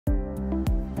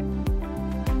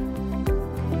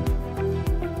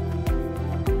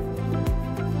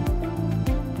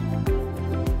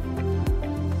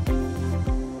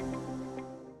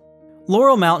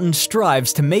Laurel Mountain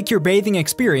strives to make your bathing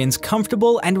experience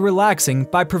comfortable and relaxing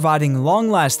by providing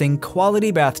long-lasting,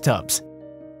 quality bathtubs.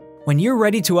 When you're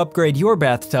ready to upgrade your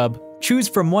bathtub, choose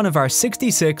from one of our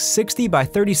 66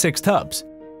 60x36 tubs.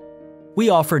 We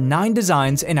offer 9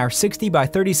 designs in our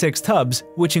 60x36 tubs,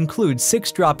 which include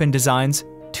 6 drop-in designs,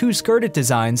 2 skirted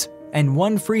designs, and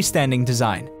 1 freestanding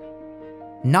design.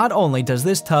 Not only does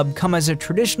this tub come as a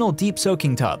traditional deep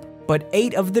soaking tub, but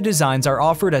 8 of the designs are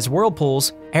offered as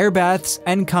whirlpools, air baths,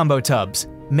 and combo tubs,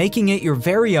 making it your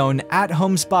very own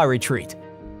at-home spa retreat.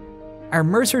 Our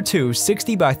Mercer 2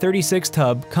 60x36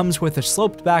 tub comes with a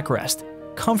sloped backrest,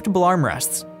 comfortable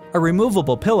armrests, a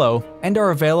removable pillow, and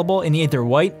are available in either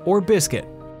white or biscuit.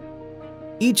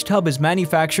 Each tub is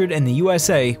manufactured in the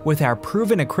USA with our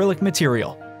proven acrylic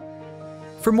material.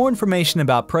 For more information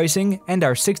about pricing and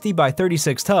our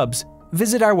 60x36 tubs,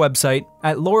 visit our website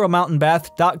at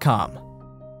laurelmountainbath.com.